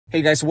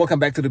Hey guys, welcome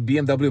back to the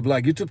BMW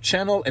Blog YouTube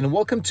channel and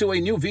welcome to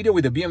a new video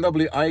with the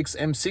BMW iX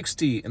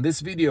M60. In this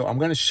video, I'm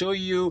going to show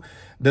you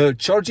the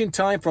charging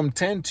time from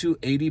 10 to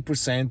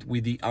 80%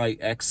 with the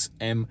iX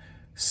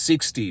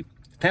M60.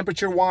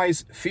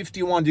 Temperature-wise,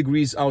 51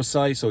 degrees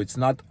outside, so it's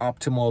not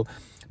optimal,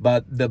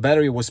 but the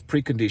battery was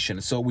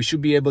preconditioned. So we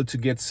should be able to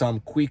get some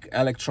quick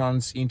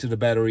electrons into the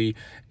battery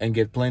and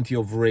get plenty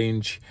of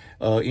range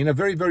in a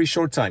very, very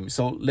short time.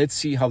 So let's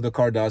see how the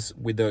car does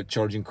with the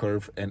charging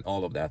curve and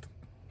all of that.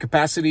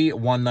 Capacity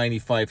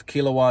 195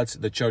 kilowatts.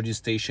 The charging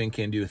station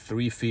can do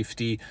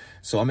 350,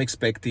 so I'm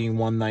expecting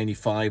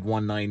 195,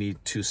 190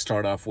 to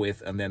start off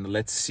with, and then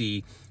let's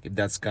see if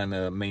that's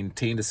gonna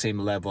maintain the same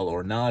level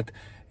or not.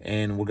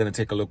 And we're gonna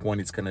take a look when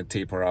it's gonna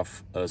taper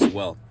off as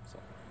well.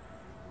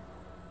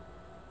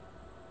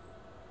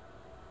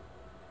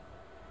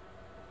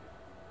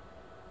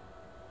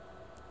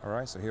 All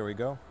right, so here we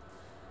go.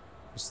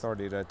 We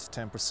started at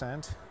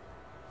 10%.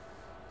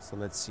 So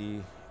let's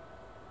see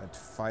at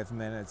 5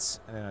 minutes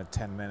and then at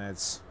 10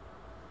 minutes.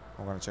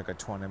 I'm gonna check at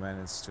 20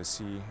 minutes to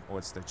see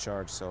what's the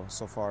charge. So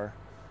far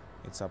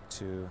it's up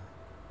to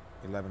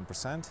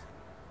 11%.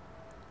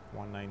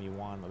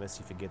 191, let's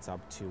see if it gets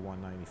up to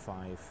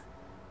 195.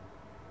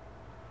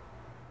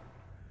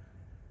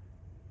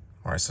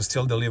 All right, so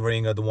still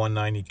delivering at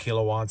 190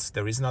 kilowatts.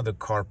 There is another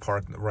car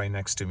parked right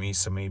next to me,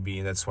 so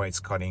maybe that's why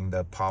it's cutting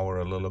the power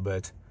a little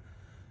bit.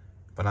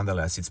 But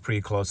nonetheless, it's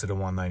pretty close to the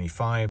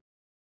 195.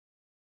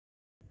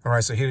 All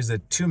right, so here's the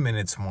 2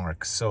 minutes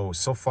mark. So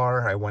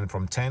far I went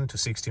from 10 to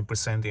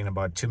 16% in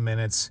about 2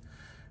 minutes,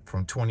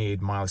 from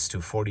 28 miles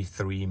to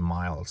 43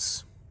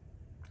 miles.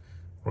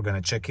 We're gonna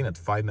check in at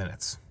 5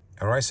 minutes.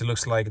 All right, so it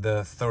looks like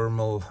the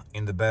thermal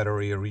in the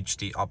battery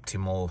reached the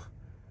optimal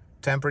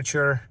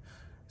temperature.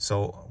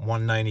 So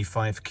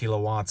 195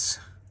 kilowatts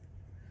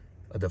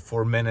at the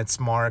 4 minutes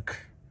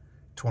mark,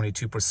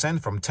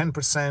 22% from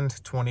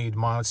 10%, 28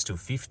 miles to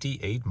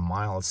 58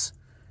 miles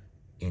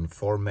in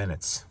 4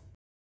 minutes.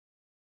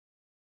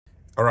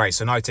 All right,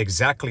 so now it's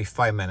exactly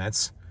 5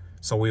 minutes.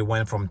 So we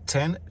went from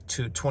 10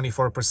 to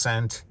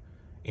 24%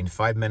 in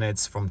 5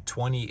 minutes, from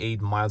 28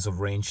 miles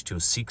of range to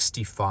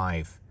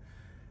 65.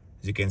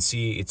 As you can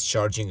see, it's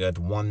charging at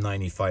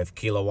 195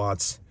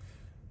 kilowatts.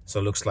 So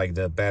it looks like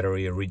the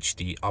battery reached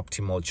the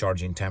optimal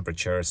charging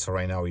temperature. So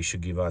right now it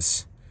should give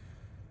us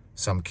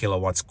some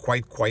kilowatts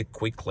quite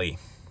quickly.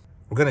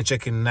 We're gonna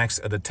check in next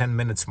at the 10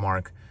 minutes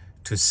mark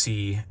to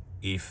see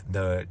if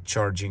the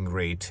charging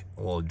rate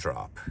will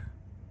drop.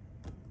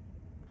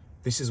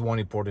 This is one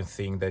important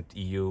thing that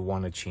you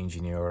want to change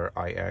in your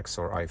iX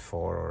or i4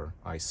 or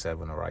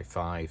i7 or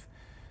i5.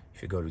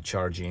 If you go to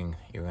charging,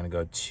 you're going to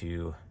go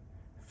to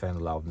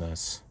fan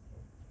loudness,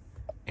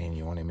 and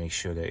you want to make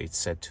sure that it's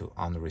set to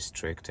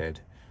unrestricted,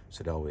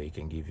 so that way it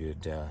can give you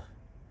the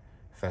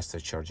faster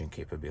charging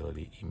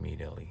capability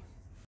immediately.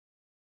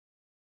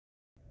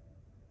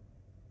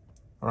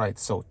 All right,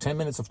 so 10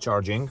 minutes of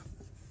charging.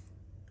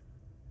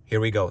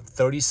 Here we go,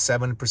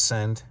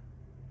 37%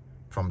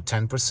 from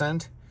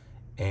 10%.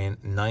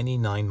 And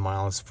 99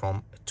 miles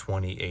from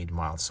 28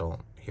 miles. So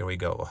here we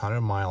go,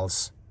 100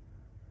 miles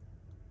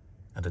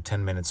at the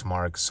 10 minutes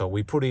mark. So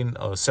we put in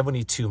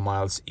 72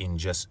 miles in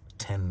just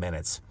 10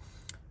 minutes.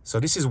 So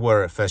this is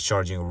where fast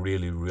charging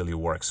really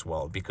works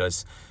well,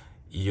 because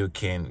you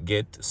can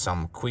get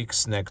some quick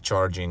snack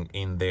charging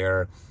in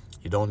there.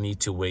 You don't need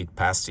to wait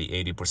past the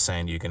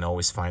 80%. You can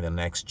always find the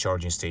next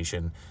charging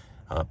station,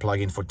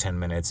 plug in for 10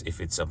 minutes if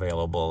it's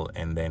available,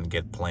 and then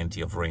get plenty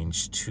of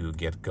range to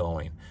get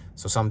going.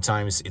 So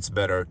sometimes it's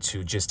better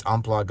to just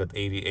unplug at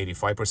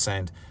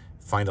 80-85%,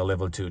 find a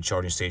level 2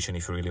 charging station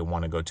if you really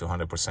want to go to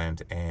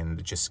 100%,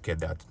 and just get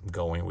that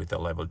going with a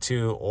level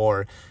 2.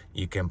 Or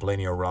you can plan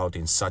your route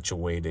in such a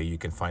way that you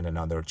can find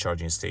another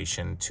charging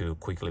station to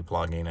quickly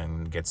plug in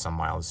and get some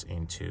miles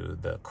into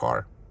the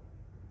car.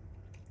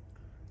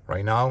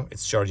 Right now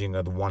it's charging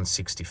at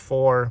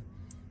 164.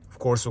 Of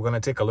course, we're going to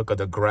take a look at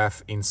the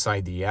graph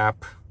inside the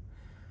app,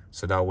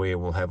 so that way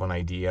we'll have an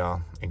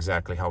idea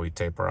exactly how we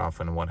taper off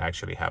and what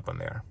actually happened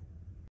there.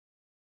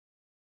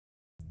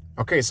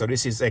 Okay, so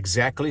this is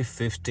exactly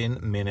 15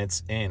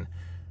 minutes in.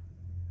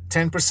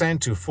 10%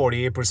 to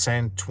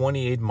 48%,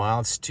 28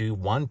 miles to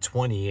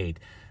 128.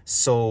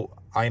 So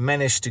I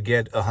managed to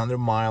get 100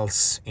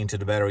 miles into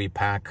the battery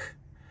pack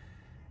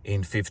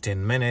in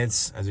 15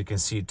 minutes. As you can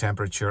see,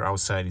 temperature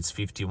outside is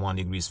 51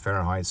 degrees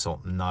Fahrenheit,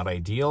 so not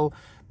ideal,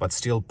 but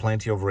still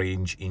plenty of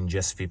range in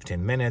just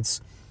 15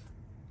 minutes.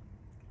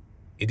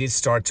 It did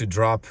start to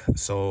drop,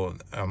 so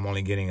I'm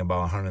only getting about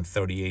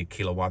 138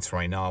 kilowatts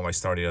right now. I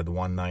started at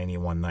 190,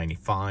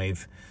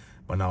 195,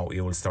 but now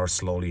it will start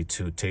slowly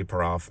to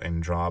taper off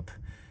and drop,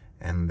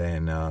 and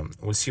then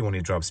we'll see when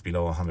it drops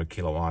below 100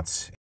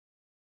 kilowatts.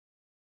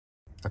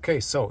 Okay,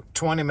 so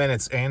 20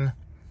 minutes in,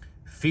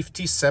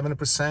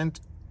 57%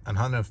 and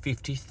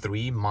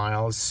 153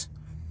 miles,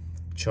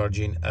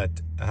 charging at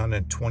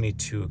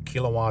 122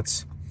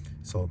 kilowatts,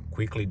 so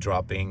quickly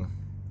dropping.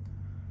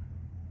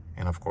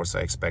 And of course, I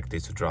expect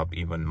it to drop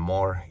even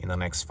more in the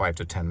next 5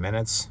 to 10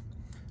 minutes.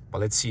 But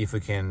let's see if we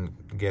can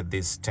get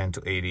this 10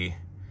 to 80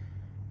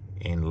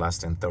 in less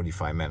than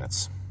 35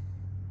 minutes.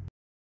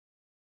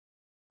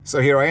 So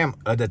here I am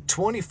at the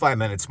 25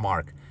 minutes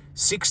mark,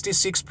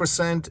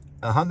 66%,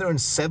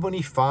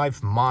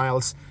 175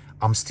 miles.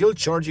 I'm still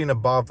charging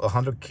above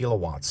 100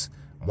 kilowatts,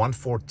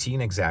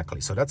 114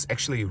 exactly. So that's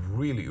actually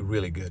really,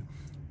 really good.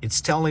 It's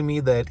telling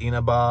me that in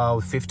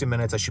about 50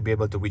 minutes, I should be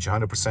able to reach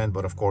 100%,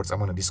 but of course, I'm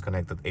gonna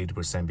disconnect at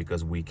 80%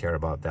 because we care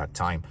about that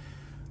time.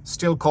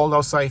 Still cold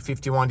outside,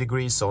 51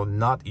 degrees, so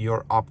not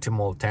your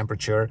optimal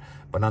temperature,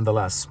 but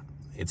nonetheless,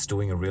 it's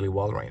doing really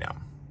well right now.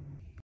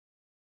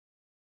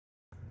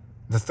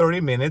 The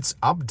 30 minutes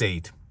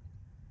update,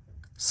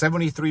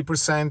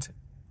 73%,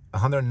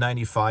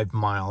 195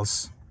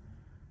 miles,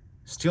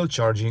 still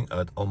charging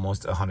at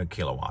almost 100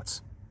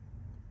 kilowatts.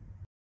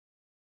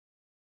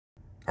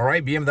 All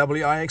right,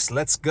 BMW iX,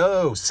 let's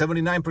go.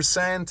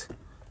 79%,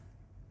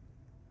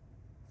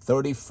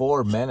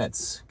 34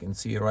 minutes. You can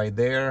see it right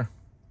there.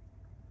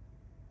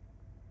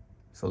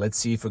 So let's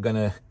see if we're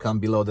gonna come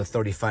below the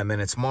 35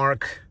 minutes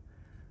mark.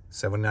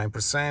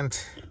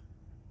 79%.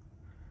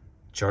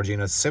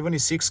 Charging at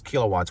 76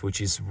 kilowatts,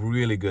 which is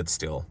really good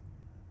still.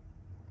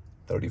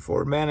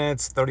 34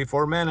 minutes,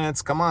 34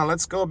 minutes. Come on,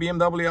 let's go,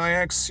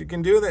 BMW iX. You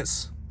can do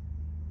this.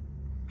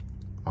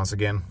 Once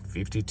again,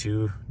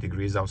 52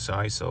 degrees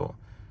outside, so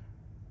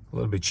a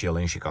little bit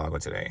chilly in Chicago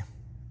today.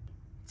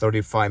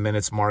 35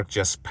 minutes mark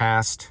just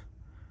passed,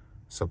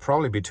 so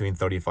probably between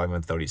 35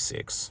 and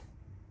 36.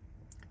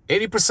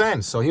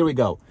 80%, so here we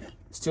go.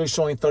 Still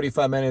showing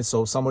 35 minutes,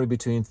 so somewhere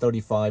between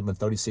 35 and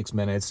 36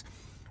 minutes.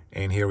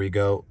 And here we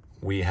go.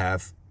 We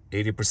have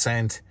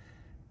 80%,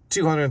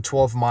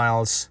 212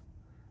 miles.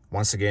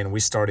 Once again, we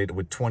started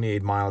with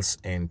 28 miles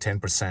and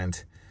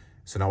 10%.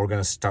 So now we're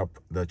gonna stop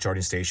the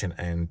charging station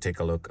and take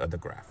a look at the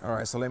graph. All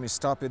right, so let me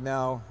stop it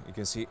now. You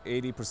can see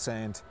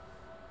 80%,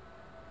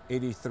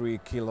 83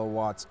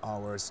 kilowatt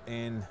hours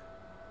in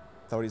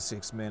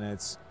 36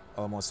 minutes,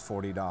 almost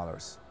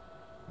 $40.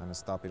 I'm gonna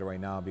stop it right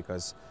now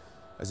because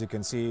as you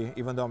can see,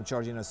 even though I'm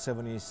charging at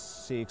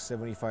 76,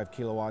 75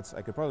 kilowatts,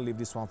 I could probably leave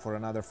this one for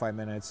another 5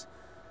 minutes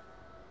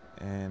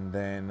and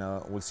then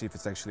we'll see if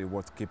it's actually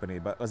worth keeping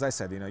it. But as I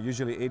said,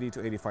 usually 80 to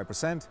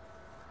 85%,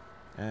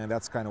 and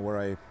that's kind of where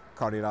I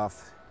cut it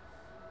off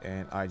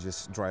and I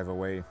just drive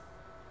away.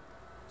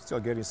 Still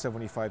getting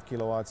 75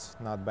 kilowatts,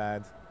 not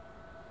bad.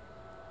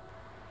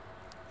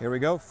 Here we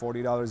go,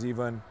 $40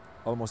 even,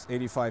 almost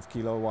 85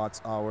 kilowatt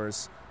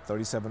hours,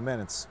 37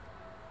 minutes.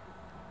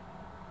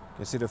 You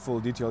can see the full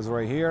details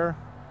right here.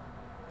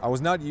 I was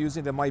not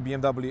using the My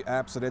BMW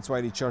app, so that's why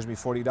they charged me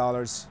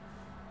 $40.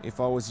 If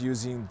I was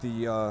using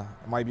the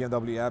My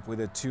BMW app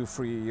with a 2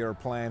 free-year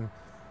plan,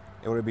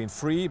 it would have been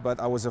free, but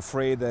I was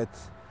afraid that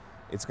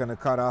it's gonna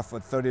cut off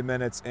at 30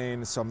 minutes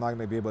in, so I'm not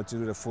gonna be able to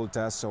do the full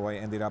test, so I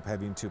ended up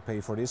having to pay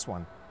for this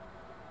one.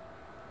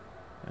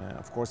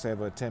 Of course, I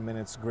have a 10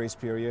 minutes grace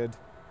period,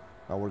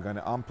 but we're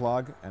gonna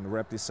unplug and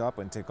wrap this up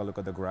and take a look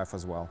at the graph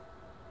as well.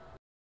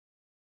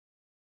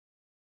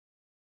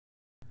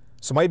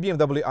 So my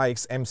BMW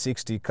iX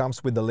M60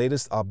 comes with the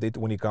latest update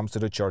when it comes to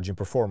the charging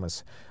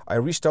performance. I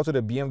reached out to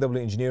the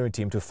BMW engineering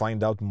team to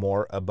find out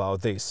more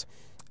about this.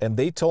 And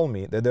they told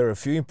me that there are a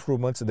few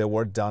improvements that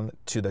were done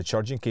to the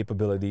charging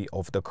capability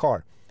of the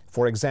car.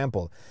 For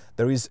example,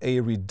 there is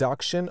a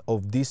reduction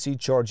of DC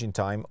charging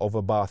time of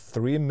about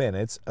 3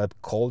 minutes at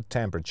cold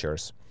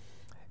temperatures.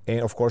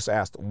 And of course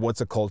asked, what's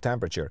a cold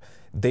temperature?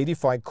 They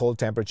define cold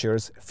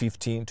temperatures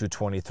 15 to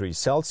 23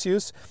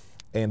 Celsius.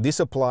 And this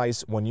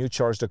applies when you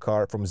charge the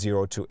car from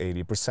 0 to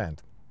 80%.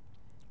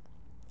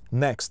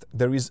 Next,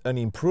 there is an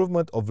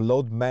improvement of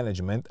load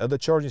management at the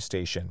charging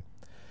station.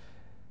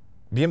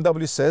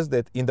 BMW says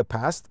that in the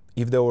past,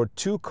 if there were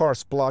 2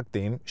 cars plugged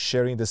in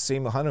sharing the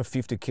same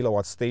 150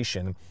 kilowatt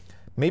station,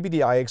 maybe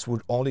the iX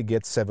would only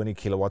get 70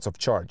 kilowatts of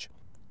charge.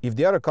 If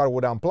the other car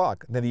would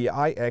unplug, then the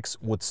iX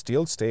would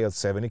still stay at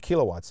 70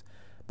 kilowatts.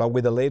 But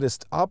with the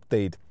latest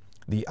update,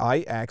 the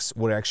iX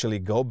would actually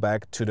go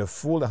back to the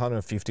full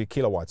 150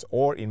 kilowatts,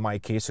 or in my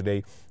case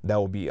today, that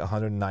would be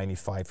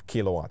 195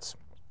 kilowatts.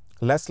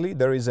 Lastly,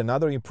 there is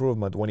another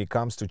improvement when it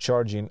comes to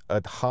charging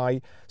at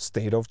high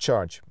state of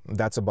charge.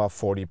 That's about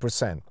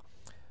 40%.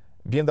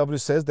 BMW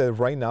says that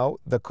right now,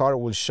 the car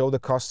will show the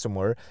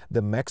customer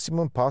the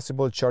maximum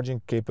possible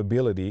charging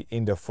capability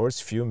in the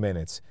first few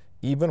minutes,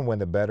 even when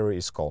the battery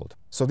is cold.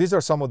 So these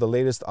are some of the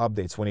latest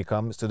updates when it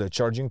comes to the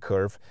charging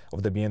curve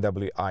of the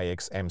BMW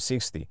iX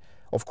M60.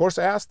 Of course,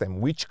 I asked them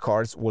which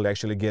cars will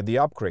actually get the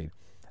upgrade.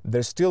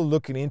 They're still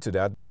looking into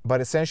that, but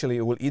essentially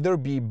it will either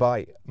be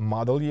by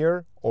model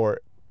year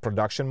or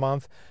production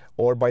month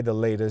or by the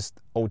latest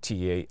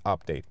OTA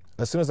update.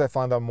 As soon as I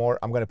find out more,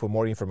 I'm going to put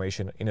more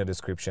information in the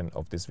description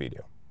of this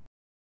video.